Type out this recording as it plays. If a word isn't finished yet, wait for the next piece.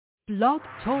Blog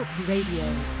Talk Radio.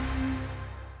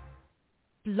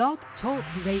 Blog Talk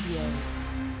Radio.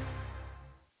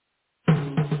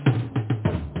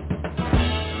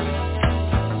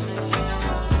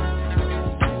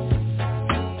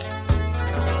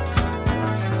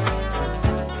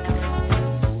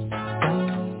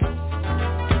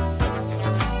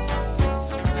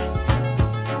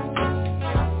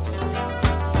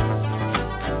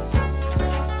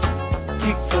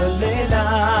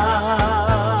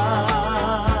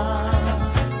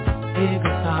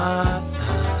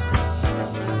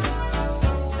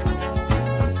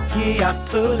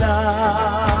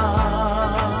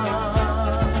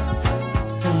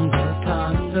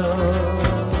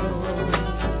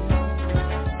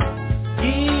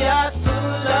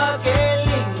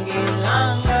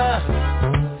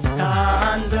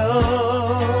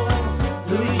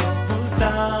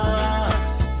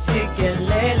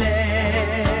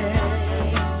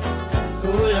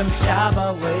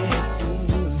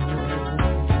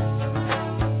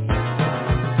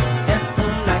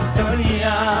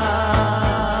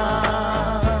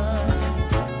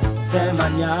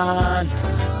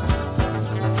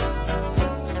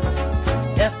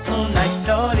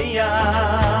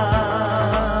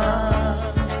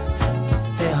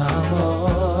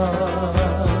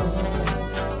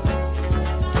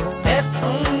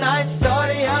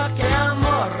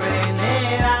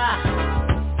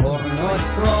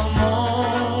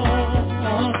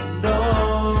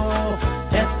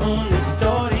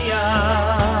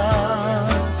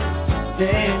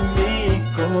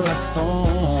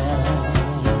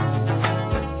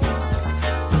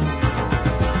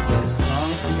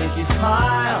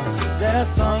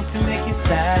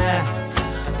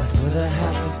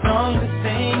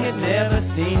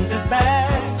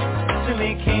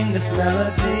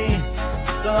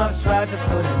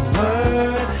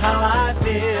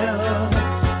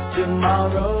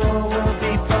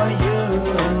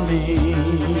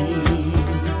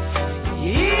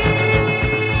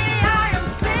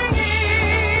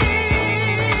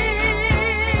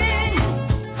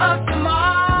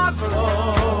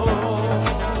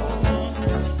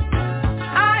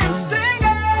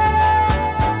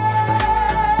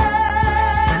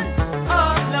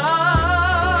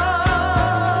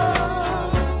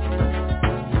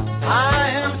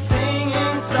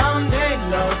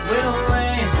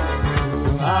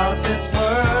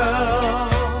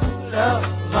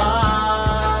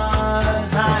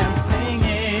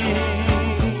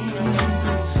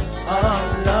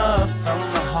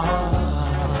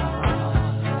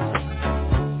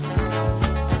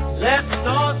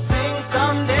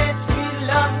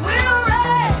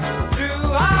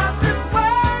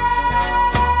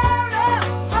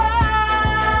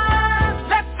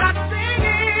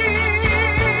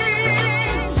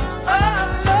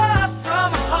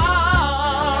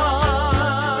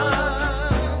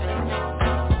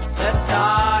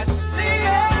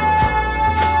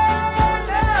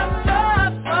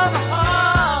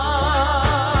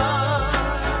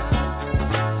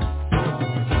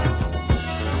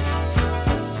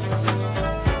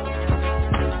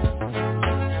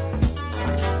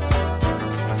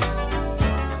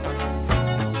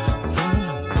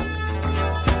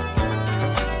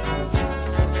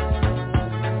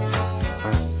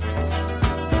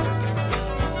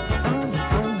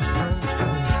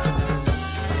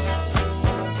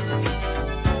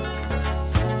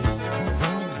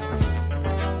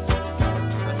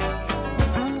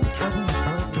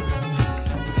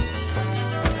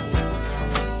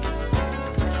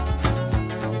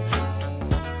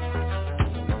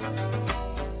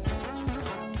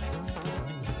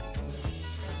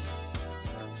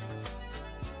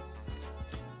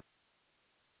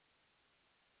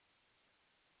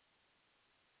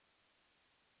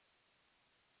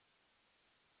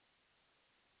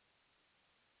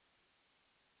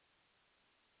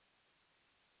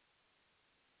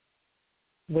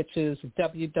 Which is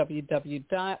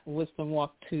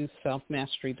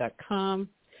www.wisdomwalk2selfmastery.com,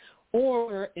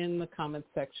 or in the comment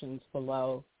sections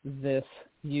below this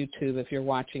YouTube if you're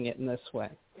watching it in this way.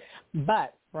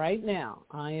 But right now,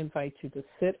 I invite you to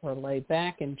sit or lay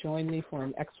back and join me for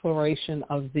an exploration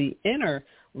of the inner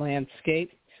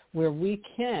landscape where we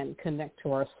can connect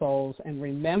to our souls and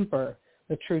remember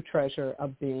the true treasure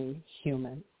of being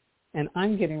human. And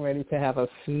I'm getting ready to have a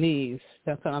sneeze.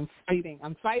 That's what I'm fighting.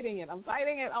 I'm fighting it. Oh,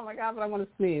 my God, but I want to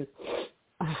sneeze.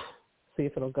 See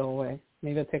if it'll go away.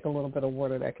 Maybe I'll take a little bit of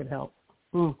water that could help.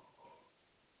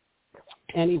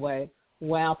 Anyway,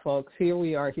 wow, folks, here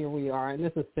we are. And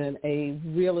this has been a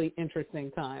really interesting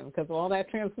time because all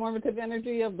that transformative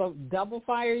energy of the double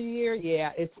fire year,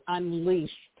 it's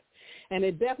unleashed. And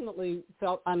it definitely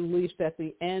felt unleashed at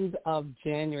the end of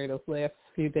January, those last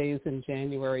few days in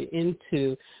January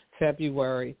into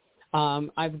February.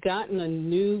 I've gotten a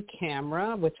new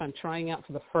camera, which I'm trying out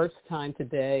for the first time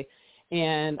today,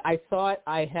 and I thought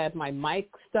I had my mic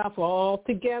stuff all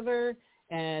together,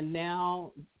 and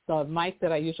now the mic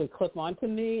that I usually clip onto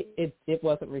me, it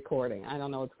wasn't recording. I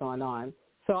don't know what's going on.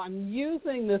 So I'm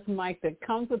using this mic that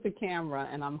comes with the camera,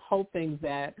 and I'm hoping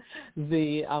that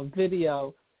the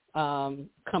video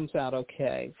comes out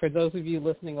okay. For those of you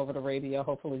listening over the radio,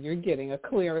 hopefully you're getting a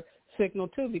clear signal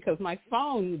too, because my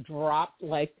phone dropped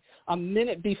like a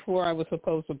minute before I was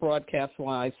supposed to broadcast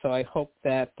live, so I hope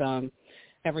that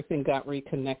everything got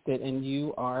reconnected and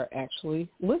you are actually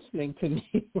listening to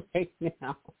me right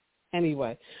now.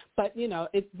 Anyway, but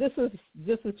this is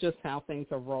just how things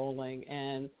are rolling,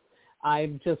 and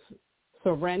I've just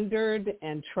surrendered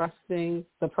and trusting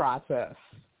the process.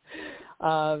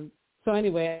 So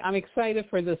anyway, I'm excited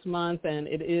for this month, and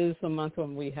it is the month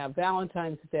when we have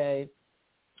Valentine's Day.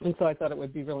 And so I thought it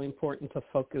would be really important to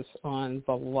focus on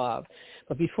the love.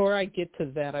 But before I get to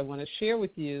that, I want to share with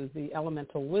you the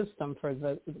elemental wisdom for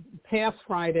the past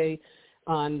Friday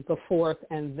on the 4th,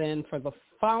 and then for the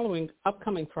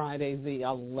upcoming Friday, the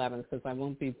 11th, because I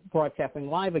won't be broadcasting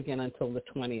live again until the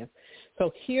 20th.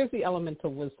 So here's the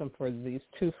elemental wisdom for these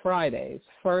 2 Fridays.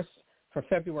 First, for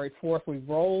February 4th, we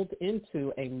rolled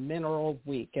into a mineral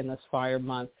week in this fire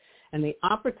month. And the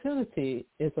opportunity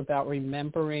is about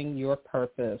remembering your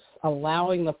purpose,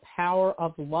 allowing the power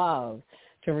of love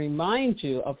to remind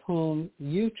you of whom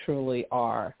you truly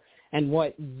are and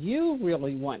what you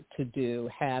really want to do,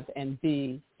 have, and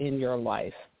be in your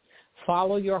life.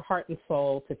 Follow your heart and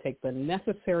soul to take the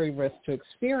necessary risk to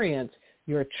experience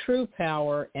your true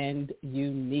power and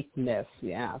uniqueness.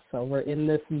 Yeah, so we're in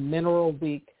this mineral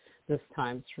week this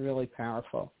time. It's really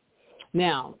powerful.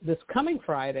 Now, this coming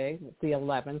Friday, the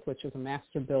 11th, which is a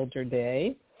Master Builder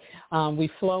Day, we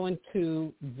flow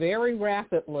into very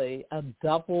rapidly a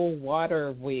double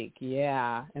water week.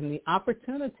 Yeah, and the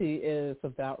opportunity is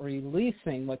about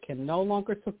releasing what can no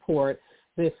longer support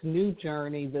this new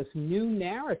journey, this new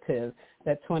narrative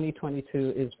that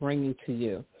 2022 is bringing to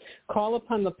you. Call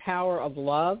upon the power of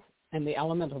love and the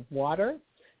element of water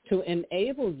to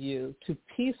enable you to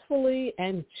peacefully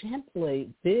and gently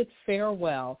bid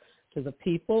farewell to the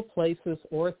people, places,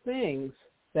 or things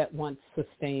that once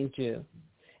sustained you.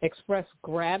 Express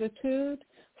gratitude,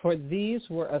 for these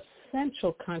were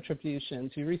essential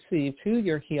contributions you received to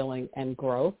your healing and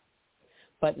growth.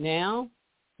 But now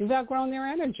you've outgrown their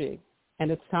energy, and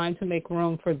it's time to make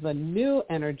room for the new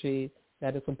energy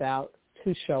that is about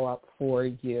to show up for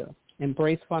you.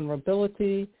 Embrace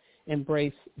vulnerability,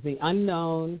 embrace the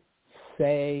unknown,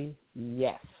 say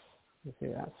yes. You see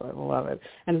that? So I love it.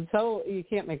 And so you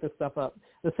can't make this stuff up.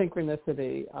 The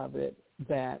synchronicity of it,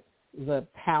 that the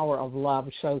power of love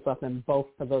shows up in both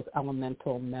of those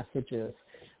elemental messages,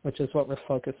 which is what we're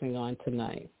focusing on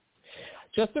tonight.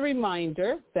 Just a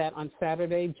reminder that on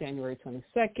Saturday, January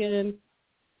 22nd,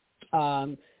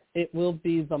 it will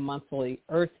be the monthly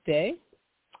Earth Day.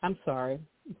 I'm sorry,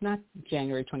 not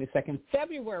January 22nd,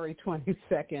 February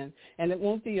 22nd, and it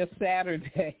won't be a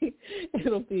Saturday.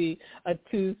 It'll be a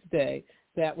Tuesday.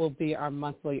 That will be our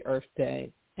monthly Earth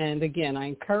Day. And again, I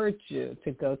encourage you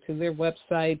to go to their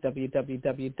website,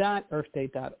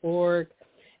 www.earthday.org,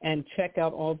 and check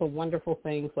out all the wonderful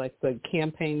things like the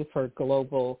campaign for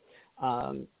Global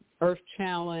Earth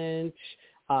Challenge.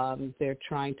 They're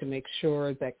trying to make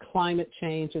sure that climate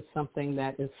change is something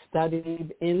that is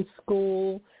studied in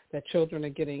school, that children are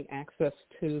getting access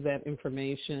to that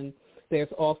information.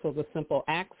 There's also the Simple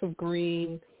Acts of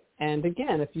Green. And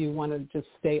again, if you want to just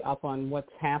stay up on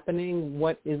what's happening,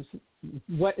 what is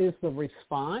the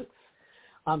response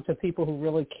to people who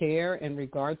really care in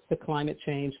regards to climate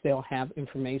change, they'll have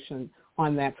information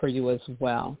on that for you as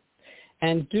well.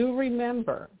 And do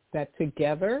remember that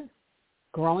together,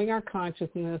 growing our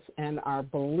consciousness and our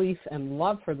belief and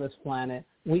love for this planet,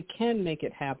 we can make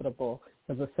it habitable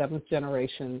for the 7th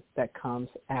generation that comes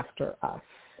after us.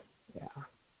 Yeah.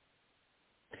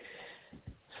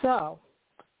 So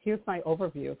here's my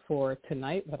overview for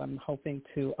tonight, what I'm hoping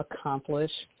to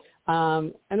accomplish.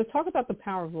 And to talk about the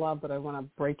power of love, but I want to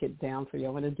break it down for you. I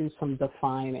want to do some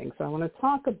defining. So I want to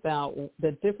talk about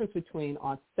the difference between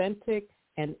authentic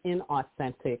and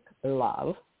inauthentic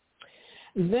love.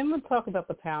 Then we'll talk about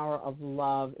the power of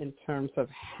love in terms of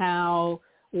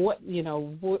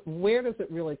where does it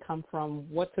really come from?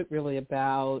 What's it really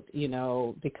about?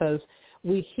 Because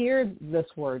we hear this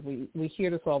word, we hear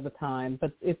this all the time,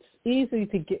 but it's easy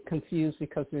to get confused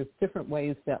because there's different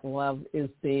ways that love is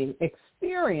being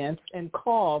experienced and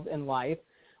called in life,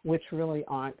 which really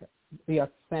aren't the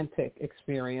authentic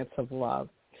experience of love.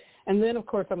 And then, of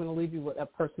course, I'm going to leave you with a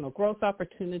personal growth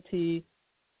opportunity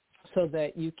so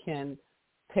that you can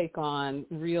take on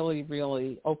really,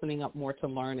 really opening up more to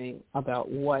learning about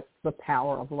what the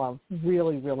power of love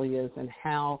really, really is and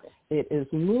how it is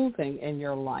moving in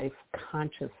your life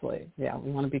consciously. Yeah,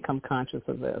 we want to become conscious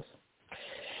of this.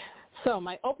 So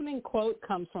my opening quote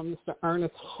comes from Mr.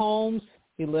 Ernest Holmes.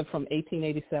 He lived from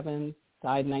 1887,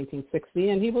 died in 1960,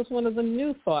 and he was one of the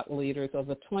new thought leaders of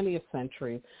the 20th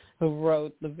century who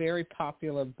wrote the very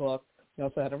popular book. He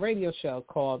also had a radio show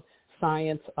called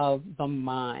Science of the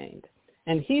Mind.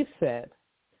 And he said,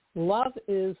 love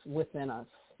is within us.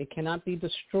 It cannot be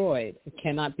destroyed. It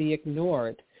cannot be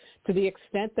ignored. To the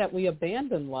extent that we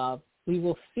abandon love, we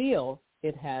will feel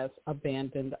it has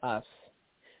abandoned us.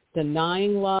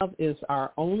 Denying love is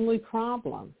our only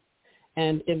problem,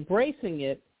 and embracing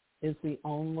it is the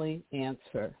only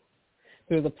answer.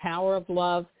 Through the power of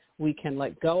love, we can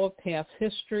let go of past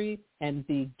history and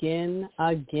begin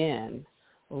again.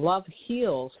 Love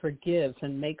heals, forgives,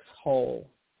 and makes whole.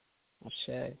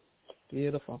 Ashe.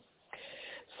 Beautiful.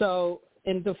 So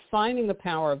in defining the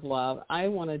power of love, I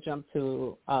want to jump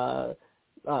to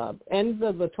end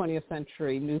of the 20th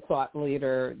century New Thought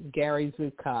leader Gary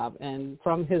Zukav, and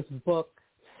from his book,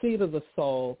 Seed of the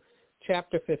Soul,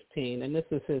 Chapter 15, and this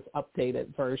is his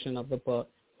updated version of the book.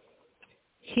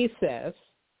 He says,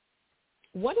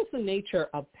 what is the nature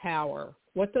of power?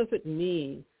 What does it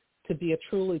mean to be a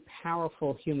truly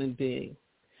powerful human being?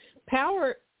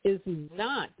 Power is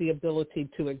not the ability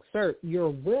to exert your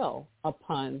will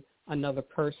upon another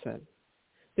person.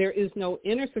 There is no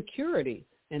inner security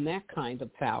in that kind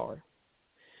of power.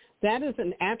 That is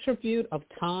an attribute of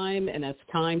time, and as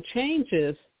time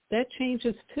changes, that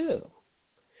changes too.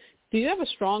 Do you have a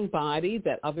strong body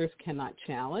that others cannot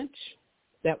challenge?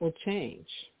 That will change.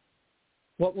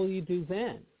 What will you do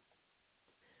then?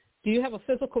 Do you have a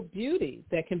physical beauty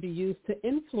that can be used to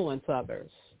influence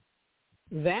others?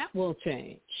 That will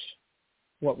change.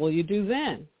 What will you do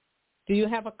then? Do you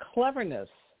have a cleverness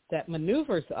that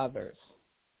maneuvers others?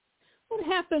 What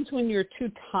happens when you're too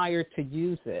tired to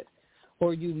use it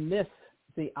or you miss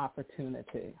the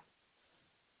opportunity?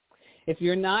 If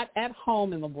you're not at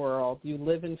home in the world, you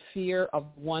live in fear of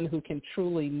one who can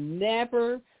truly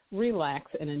never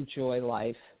relax and enjoy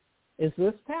life. Is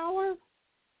this power?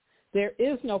 There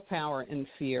is no power in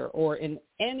fear or in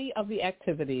any of the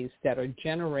activities that are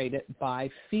generated by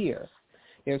fear.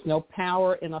 There's no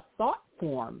power in a thought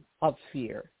form of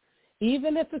fear,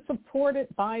 even if it's supported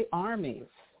by armies.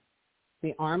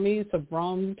 The armies of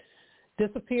Rome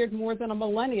disappeared more than a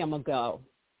millennium ago,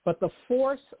 but the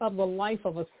force of the life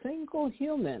of a single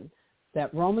human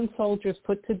that Roman soldiers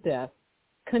put to death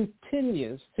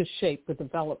continues to shape the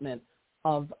development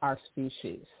of our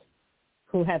species.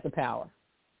 Who had the power?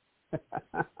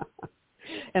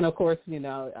 And, of course,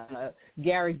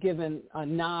 Gary given a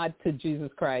nod to Jesus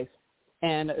Christ,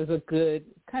 and is a good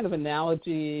kind of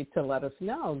analogy to let us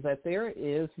know that there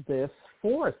is this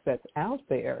force that's out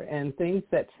there, and things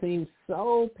that seem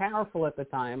so powerful at the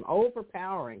time,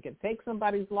 overpowering, can take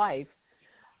somebody's life,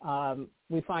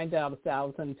 we find out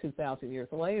 1,000, 2,000 years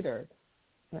later,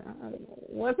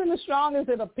 wasn't as strong as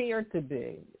it appeared to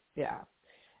be. Yeah.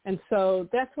 And so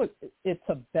that's what it's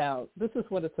about. This is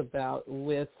what it's about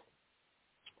with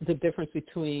the difference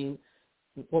between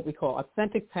what we call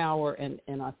authentic power and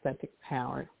inauthentic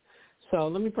power. So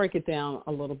let me break it down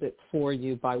a little bit for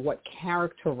you by what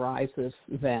characterizes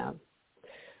them.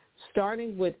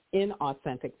 Starting with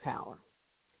inauthentic power.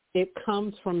 It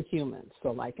comes from humans,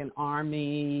 so like an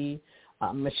army,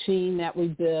 a machine that we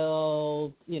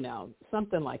build,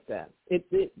 something like that.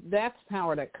 That's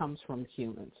power that comes from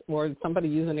humans, or somebody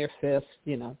using their fist,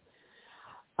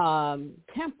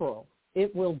 Temporal,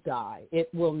 it will die. It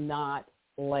will not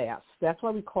last. That's why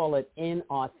we call it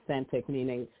inauthentic,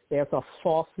 meaning there's a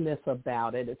falseness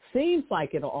about it. It seems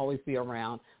like it'll always be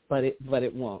around, but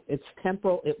it won't. It's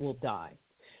temporal. It will die.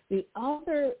 The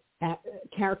other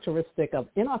characteristic of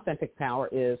inauthentic power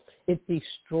is it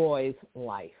destroys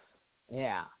life.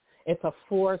 Yeah. It's a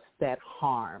force that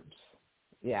harms.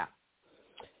 Yeah.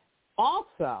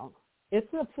 Also,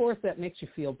 it's a force that makes you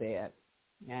feel bad.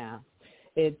 Yeah.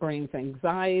 It brings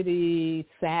anxiety,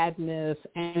 sadness,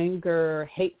 anger,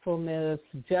 hatefulness,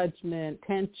 judgment,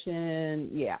 tension.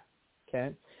 Yeah.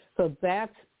 Okay. So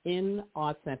that's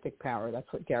inauthentic power. That's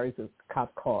what Gary Zukav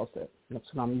calls it. That's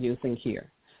what I'm using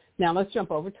here. Now let's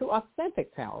jump over to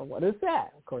authentic power. What is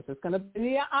that? Of course, it's going to be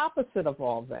the opposite of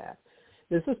all that.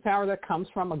 This is power that comes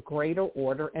from a greater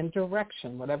order and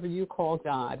direction, whatever you call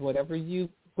God, whatever you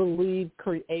believe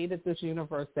created this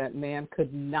universe that man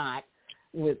could not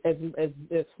with as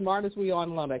smart as we are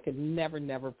alone, I could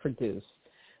never produce.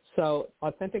 So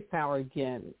authentic power,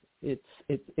 again,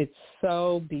 it's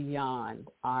so beyond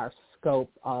our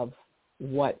scope of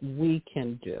what we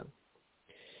can do.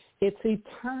 It's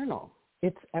eternal.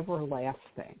 It's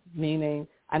everlasting, meaning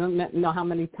I don't know how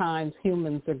many times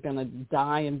humans are going to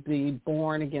die and be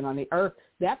born again on the earth.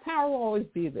 That power will always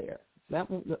be there.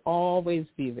 That will always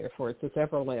be there for us. It's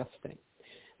everlasting.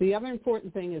 The other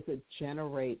important thing is it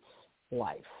generates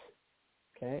life,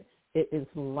 okay? It is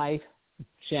life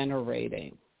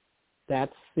generating.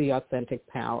 That's the authentic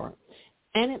power.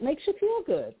 And it makes you feel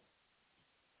good.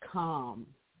 Calm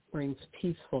brings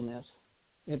peacefulness.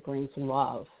 It brings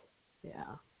love.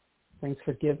 Yeah. Brings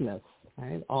forgiveness,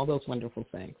 right? All those wonderful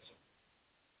things.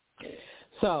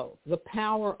 So the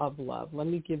power of love. Let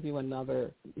me give you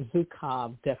another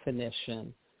Zukov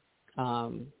definition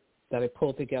that I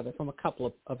pulled together from a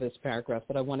couple of his paragraphs,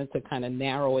 but I wanted to kind of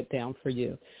narrow it down for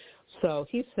you. So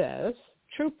he says,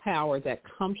 true power that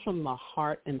comes from the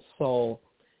heart and soul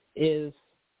is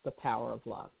the power of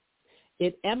love.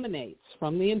 It emanates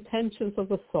from the intentions of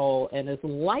the soul and is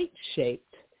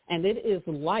light-shaped, and it is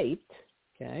light,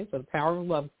 okay, so the power of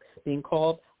love being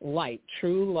called light,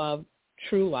 true love,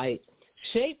 true light,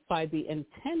 shaped by the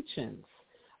intentions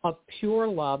of pure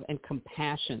love and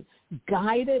compassion,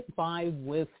 guided by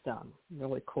wisdom.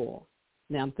 Really cool.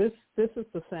 Now, this is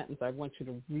the sentence I want you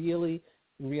to really,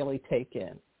 really take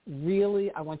in.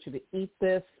 Really, I want you to eat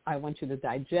this. I want you to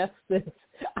digest this.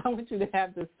 I want you to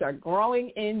have this start growing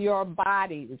in your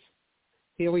bodies.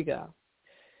 Here we go.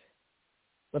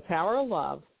 The power of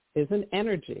love is an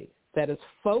energy that is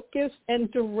focused and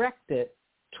directed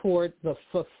toward the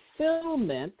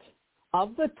fulfillment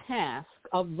of the task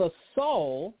of the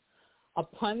soul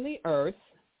upon the earth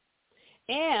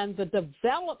and the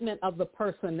development of the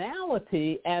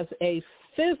personality as a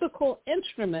physical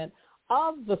instrument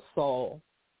of the soul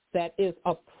that is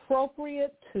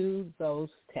appropriate to those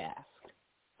tasks.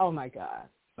 Oh, my God.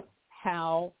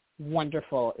 How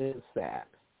wonderful is that?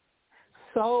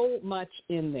 So much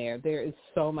in there. There is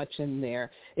so much in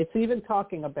there. It's even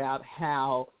talking about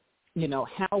how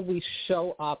we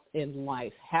show up in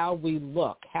life, how we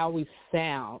look, how we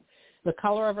sound, the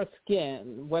color of our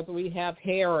skin, whether we have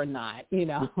hair or not,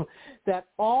 that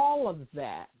all of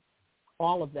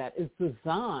that is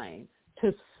designed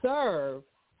to serve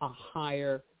a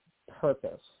higher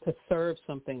purpose, to serve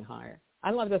something higher.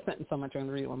 I love that sentence so much. I'm going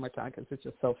to read it one more time because it's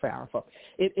just so powerful.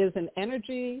 It is an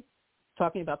energy,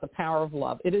 talking about the power of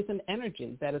love, it is an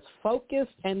energy that is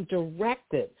focused and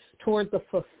directed toward the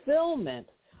fulfillment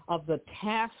of the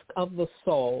task of the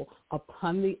soul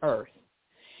upon the earth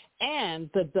and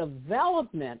the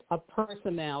development of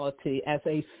personality as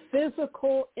a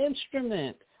physical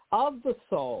instrument of the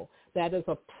soul that is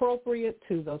appropriate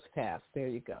to those tasks. There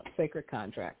you go. Sacred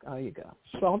contract. There you go.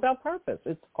 It's all about purpose.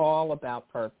 It's all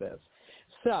about purpose.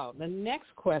 So the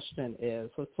question is,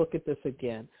 let's look at this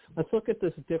again. Let's look at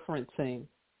this differencing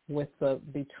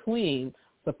between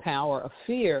the power of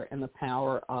fear and the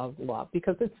power of love.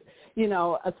 Because it's,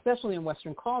 especially in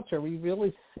Western culture, we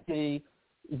really see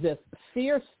this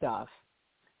fear stuff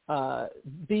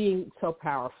being so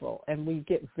powerful, and we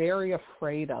get very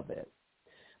afraid of it.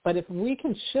 But if we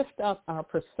can shift up our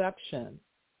perception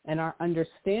and our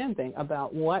understanding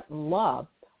about what love,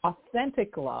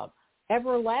 authentic love,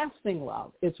 everlasting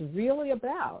love is really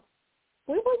about,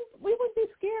 we would be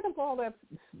scared of all that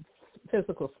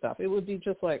physical stuff. It would be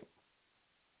just like,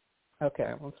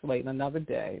 okay, let's wait another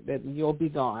day, that you'll be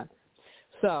gone.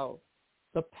 So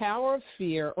the power of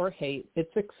fear or hate,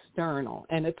 it's external,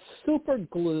 and it's super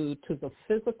glued to the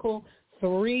physical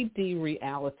 3D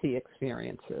reality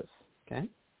experiences, okay?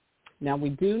 Now, we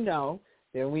do know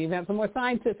that we have some more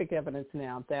scientific evidence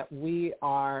now that we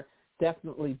are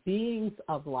definitely beings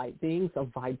of light, beings of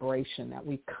vibration, that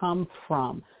we come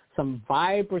from some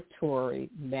vibratory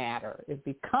matter. It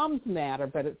becomes matter,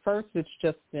 but at first it's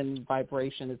just in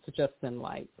vibration. It's just in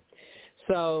light.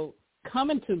 So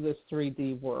come into this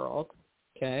 3D world,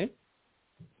 okay,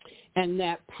 and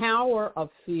that power of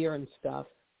fear and stuff,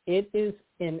 it is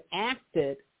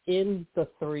enacted in the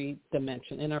 3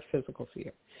 dimension, in our physical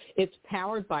sphere. It's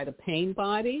powered by the pain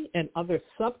body and other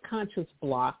subconscious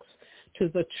blocks to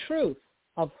the truth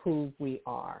of who we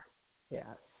are. Yes,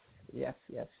 yes,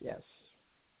 yes, yes.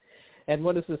 And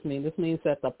what does this mean? This means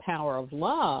that the power of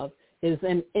love is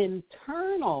an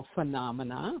internal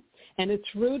phenomena, and it's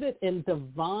rooted in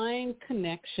divine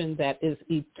connection that is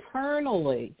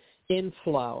eternally in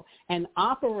flow and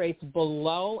operates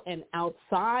below and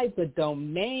outside the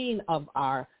domain of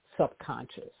our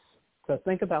subconscious. So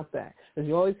think about that. As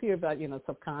you always hear about,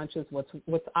 subconscious,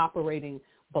 what's operating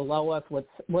below us,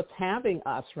 what's having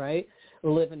us, right,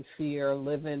 live in fear,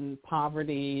 live in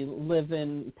poverty, live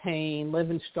in pain,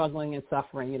 live in struggling and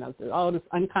suffering. You know, all this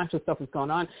unconscious stuff is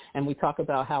going on, and we talk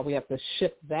about how we have to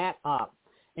shift that up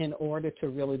in order to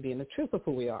really be in the truth of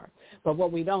who we are. But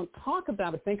what we don't talk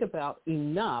about or think about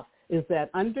enough is that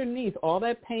underneath all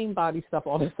that pain body stuff,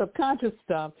 all this subconscious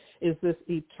stuff, is this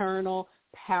eternal,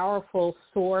 powerful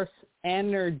source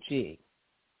energy,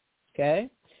 okay?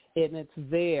 And it's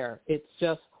there. It's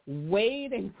just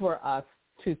waiting for us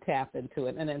to tap into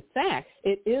it. And in fact,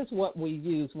 it is what we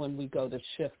use when we go to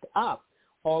shift up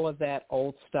all of that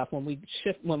old stuff, when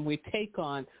we take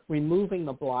on removing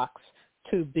the blocks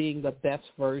to being the best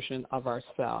version of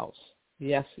ourselves.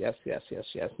 Yes, yes, yes, yes,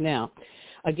 yes. Now,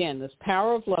 again, this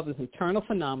power of love is an eternal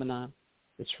phenomenon.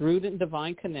 It's rooted in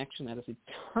divine connection that is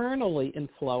eternally in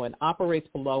flow and operates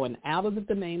below and out of the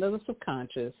domain of the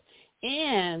subconscious.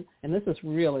 And this is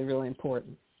really, really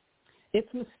important,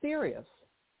 it's mysterious,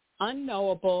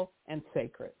 unknowable, and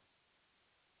sacred.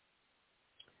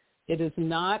 It is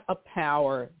not a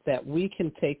power that we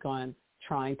can take on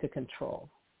trying to control.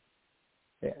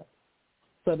 Yeah.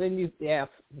 So then you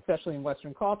ask, especially in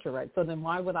Western culture, right? So then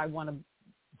why would I want to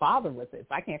bother with it?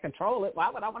 If I can't control it, why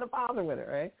would I want to bother with it,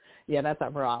 right? Yeah, that's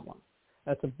our problem.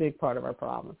 That's a big part of our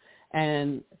problem.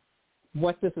 And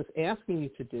what this is asking you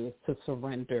to do is to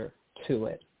surrender to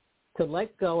it, to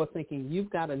let go of thinking you've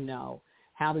got to know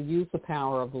how to use the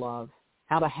power of love,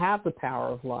 how to have the power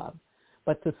of love,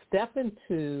 but to step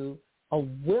into a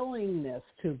willingness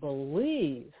to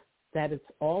believe that it's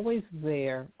always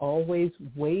there, always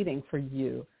waiting for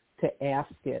you to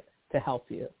ask it to help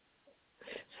you.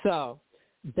 So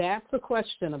that's the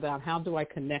question about how do I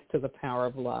connect to the power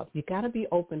of love. You got to be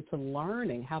open to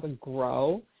learning how to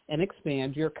grow and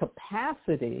expand your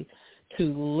capacity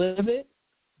to live it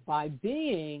by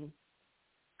being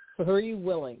 3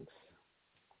 willings.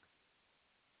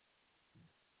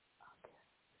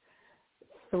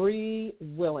 3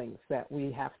 willings that we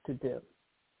have to do.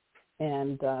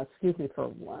 And excuse me for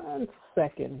 1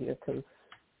 second here, because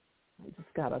I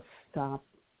just got to stop,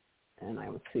 and I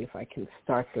will see if I can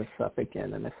start this up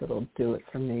again and if it'll do it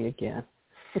for me again.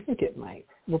 I think it might.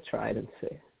 We'll try it and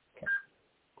see. Okay.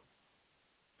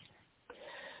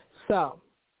 So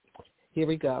here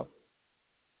we go.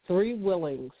 3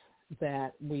 willings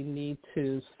that we need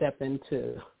to step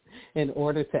into in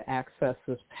order to access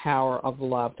this power of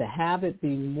love, to have it be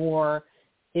more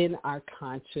in our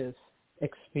conscious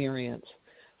experience.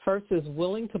 First is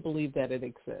willing to believe that it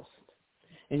exists.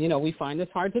 And, you know, we find this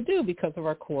hard to do because of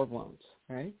our core wounds,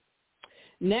 right?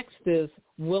 Next is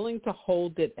willing to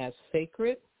hold it as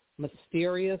sacred,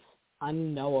 mysterious,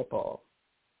 unknowable.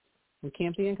 We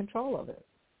can't be in control of it.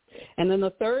 And then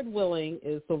the third willing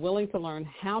is the willing to learn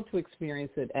how to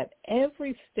experience it at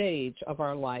every stage of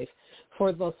our life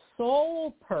for the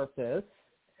sole purpose,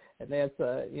 and there's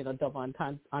a, double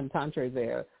entendre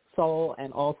there, soul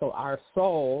and also our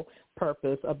soul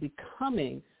purpose of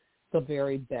becoming the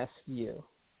very best you.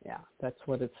 Yeah, that's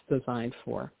what it's designed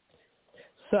for.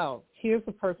 So here's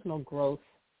a personal growth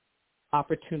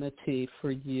opportunity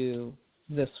for you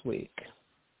this week.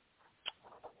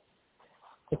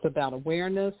 It's about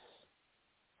awareness,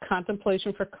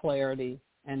 contemplation for clarity,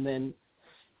 and then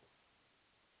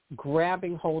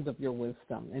grabbing hold of your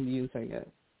wisdom and using it.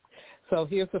 So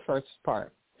here's the first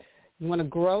part. You want to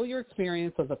grow your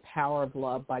experience of the power of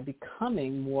love by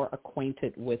becoming more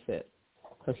acquainted with it.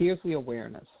 So here's the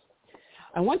awareness.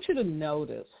 I want you to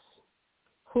notice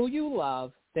who you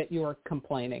love that you are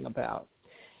complaining about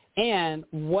and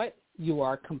what you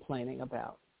are complaining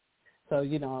about. So,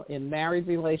 in married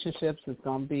relationships, it's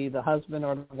going to be the husband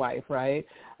or the wife, right?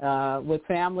 With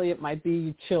family, it might be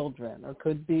your children, or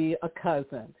could be a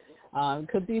cousin. It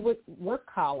could be with work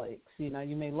colleagues. You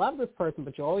may love this person,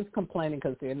 but you're always complaining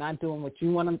because they're not doing what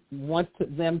you want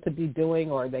them to be doing,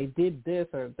 or they did this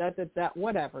or that,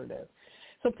 whatever it is.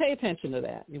 So pay attention to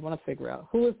that. You want to figure out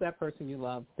who is that person you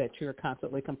love that you're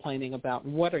constantly complaining about,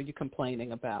 and what are you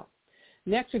complaining about?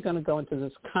 Next, you're going to go into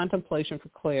this contemplation for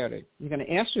clarity. You're going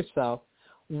to ask yourself,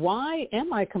 why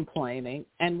am I complaining,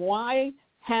 and why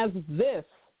has this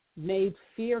made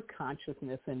fear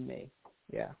consciousness in me?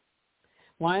 Yeah.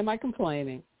 Why am I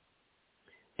complaining,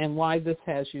 and why this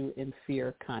has you in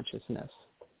fear consciousness?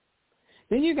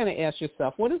 Then you're going to ask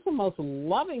yourself, what is the most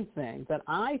loving thing that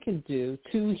I can do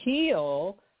to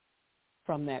heal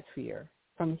from that fear,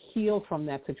 heal from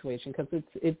that situation? Because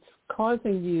it's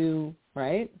causing you,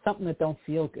 right, something that don't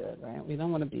feel good, right? We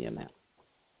don't want to be in that.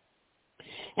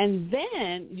 And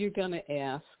then you're going to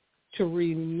ask to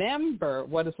remember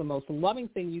what is the most loving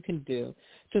thing you can do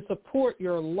to support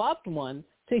your loved one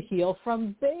to heal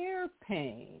from their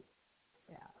pain.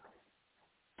 Yeah.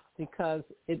 because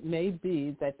it may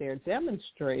be that they're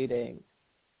demonstrating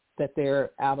that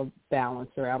they're out of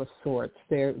balance or out of sorts.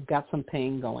 They've got some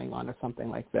pain going on or something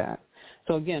like that.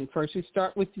 So, again, first you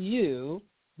start with you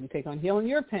take on healing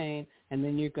your pain, and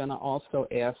then you're going to also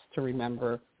ask to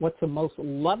remember what's the most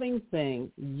loving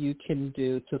thing you can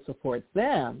do to support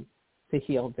them to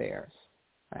heal theirs,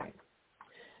 right?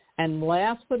 And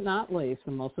last but not least,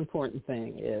 the most important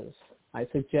thing is I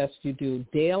suggest you do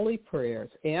daily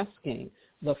prayers asking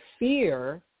the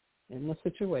fear in the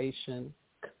situation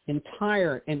in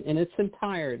its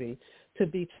entirety to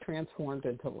be transformed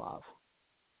into love.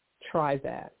 Try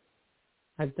that.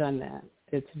 I've done that.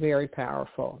 It's very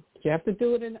powerful. You have to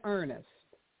do it in earnest,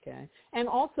 okay? And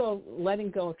also letting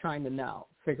go of trying to know,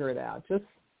 figure it out. Just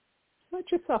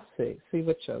let yourself see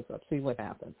what shows up, see what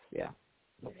happens, yeah.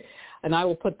 And I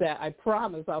will put that, I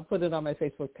promise, I'll put it on my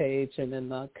Facebook page and in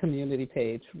the community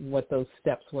page, what those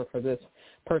steps were for this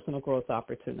personal growth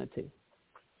opportunity.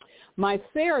 My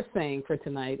Sarah saying for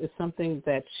tonight is something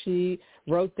that she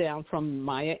wrote down from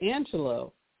Maya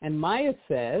Angelou. And Maya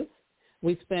says,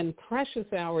 we spend precious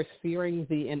hours fearing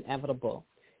the inevitable.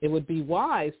 It would be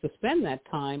wise to spend that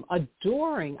time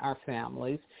adoring our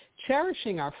families,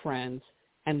 cherishing our friends,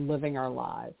 and living our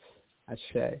lives.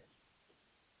 Ashe.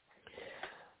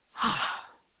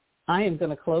 I am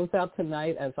going to close out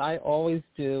tonight, as I always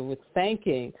do, with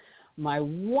thanking my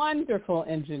wonderful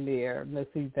engineer, Miss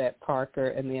Yvette Parker,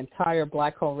 and the entire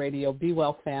Black Hole Radio Be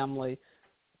Well family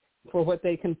for what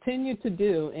they continue to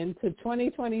do into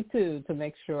 2022 to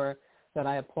make sure that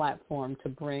I have a platform to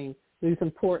bring these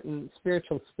important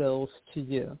spiritual skills to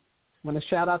you. I want to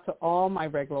shout out to all my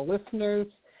regular listeners,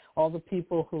 all the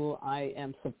people who I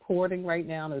am supporting right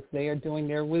now as they are doing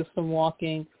their wisdom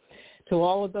walking, to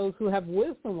all of those who have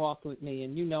wisdom walked with me,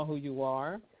 and you know who you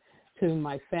are, to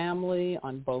my family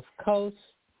on both coasts,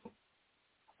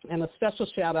 and a special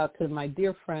shout out to my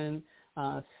dear friend,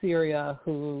 Syria,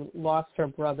 who lost her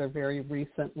brother very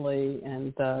recently,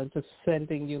 and just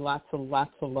sending you lots of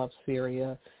love,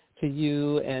 Syria, to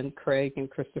you and Craig and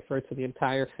Christopher, to the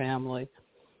entire family.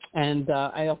 And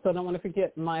I also don't want to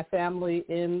forget my family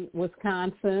in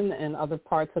Wisconsin and other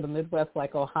parts of the Midwest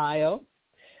like Ohio.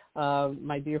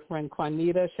 My dear friend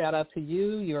Juanita, shout out to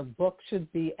you. Your book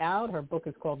should be out. Her book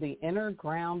is called The Inner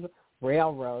Ground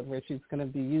Railroad, where she's going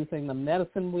to be using the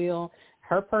medicine wheel,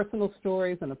 her personal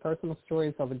stories and the personal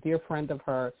stories of a dear friend of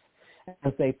hers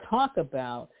as they talk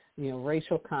about,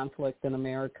 racial conflict in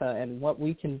America and what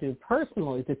we can do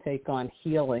personally to take on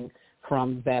healing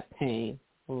from that pain.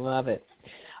 Love it.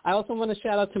 I also want to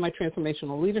shout out to my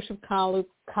transformational leadership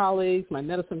colleagues, my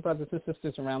medicine brothers and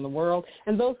sisters around the world,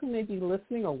 and those who may be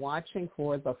listening or watching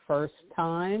for the first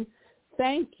time.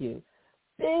 Thank you.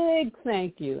 Big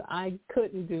thank you. I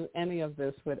couldn't do any of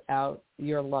this without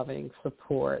your loving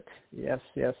support. Yes,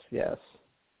 yes, yes.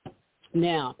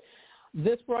 Now,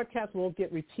 this broadcast will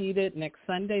get repeated next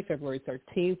Sunday, February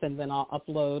 13th, and then I'll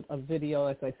upload a video,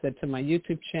 as I said, to my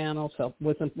YouTube channel,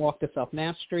 Wisdom Walk to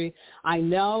Self-Mastery. I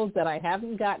know that I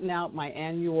haven't gotten out my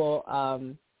annual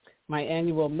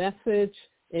message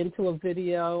into a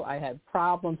video. I had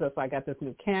problems as I got this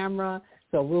new camera,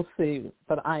 so we'll see.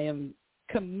 But I am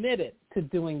committed to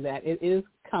doing that. It is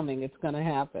coming. It's going to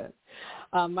happen.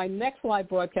 My next live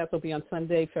broadcast will be on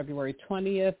Sunday, February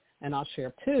 20th. And I'll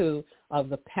share 2 of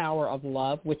The Power of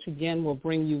Love, which, again, will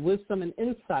bring you wisdom and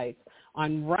insights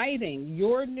on writing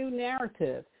your new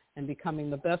narrative and becoming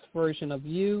the best version of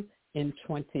you in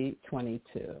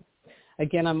 2022.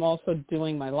 Again, I'm also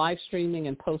doing my live streaming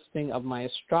and posting of my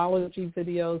astrology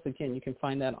videos. Again, you can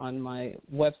find that on my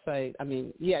website.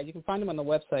 You can find them on the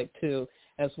website, too,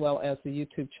 as well as the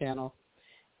YouTube channel.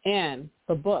 And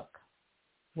the book,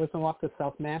 Wisdom Walk to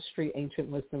Self-Mastery, Ancient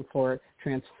Wisdom for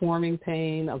Transforming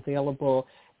Pain, available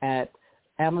at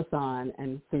Amazon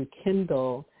and through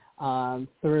Kindle,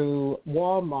 through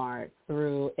Walmart,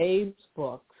 through Abe's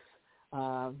Books,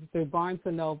 through Barnes &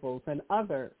 Nobles, and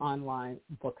other online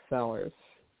booksellers.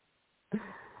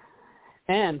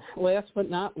 And last but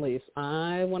not least,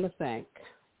 I want to thank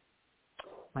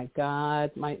my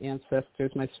God, my ancestors,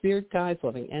 my spirit guides,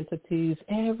 loving entities,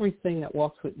 everything that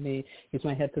walks with me. Keeps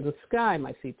my head to the sky,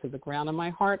 my feet to the ground, and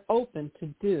my heart open to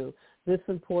do this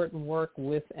important work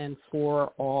with and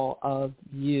for all of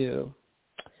you.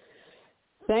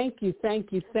 Thank you,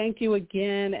 thank you, thank you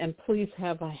again, and please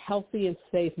have a healthy and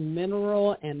safe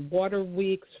mineral and water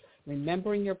weeks,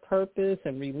 remembering your purpose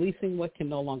and releasing what can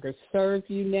no longer serve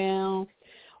you now.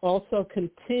 Also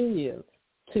continue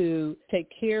to take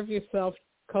care of yourself.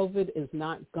 COVID is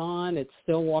not gone. It's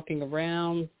still walking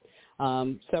around.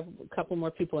 A couple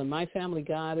more people in my family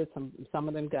got it. Some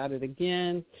of them got it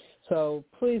again. So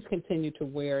please continue to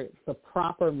wear the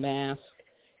proper mask.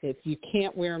 If you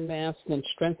can't wear a mask, then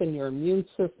strengthen your immune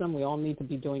system. We all need to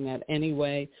be doing that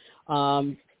anyway.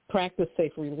 Practice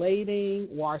safe relating.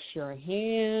 Wash your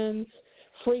hands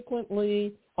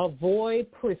frequently. Avoid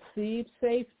perceived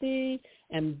safety,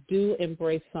 and do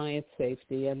embrace science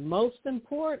safety. And most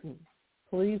important,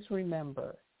 please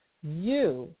remember,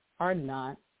 you are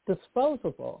not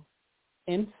disposable.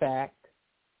 In fact,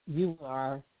 you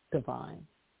are divine.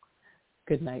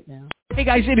 Good night now. Hey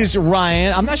guys, it is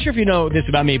Ryan. I'm not sure if you know this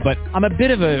about me, but I'm a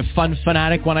bit of a fun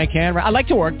fanatic when I can. I like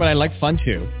to work, but I like fun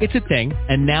too. It's a thing.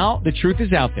 And now the truth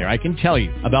is out there. I can tell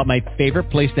you about my favorite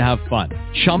place to have fun.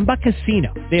 Chumba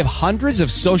Casino. They have hundreds of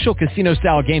social casino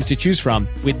style games to choose from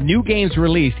with new games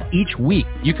released each week.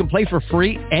 You can play for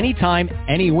free anytime,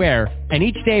 anywhere. And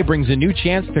each day brings a new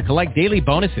chance to collect daily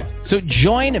bonuses. So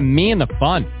join me in the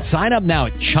fun. Sign up now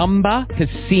at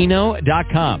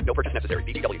ChumbaCasino.com. No purchase necessary.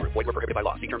 VGW. Void where prohibited by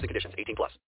law. See terms and conditions. 18+.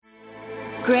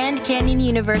 Grand Canyon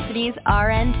University's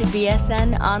RN to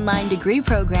BSN online degree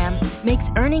program makes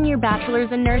earning your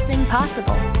bachelor's in nursing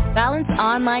possible. Balance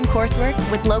online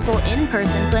coursework with local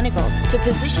in-person clinicals to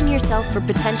position yourself for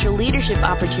potential leadership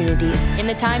opportunities in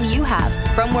the time you have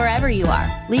from wherever you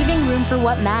are, leaving room for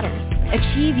what matters.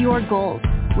 Achieve your goals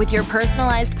with your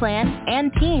personalized plan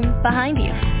and team behind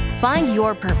you. Find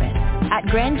your purpose at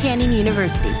Grand Canyon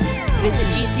University. Visit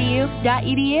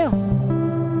gcu.edu.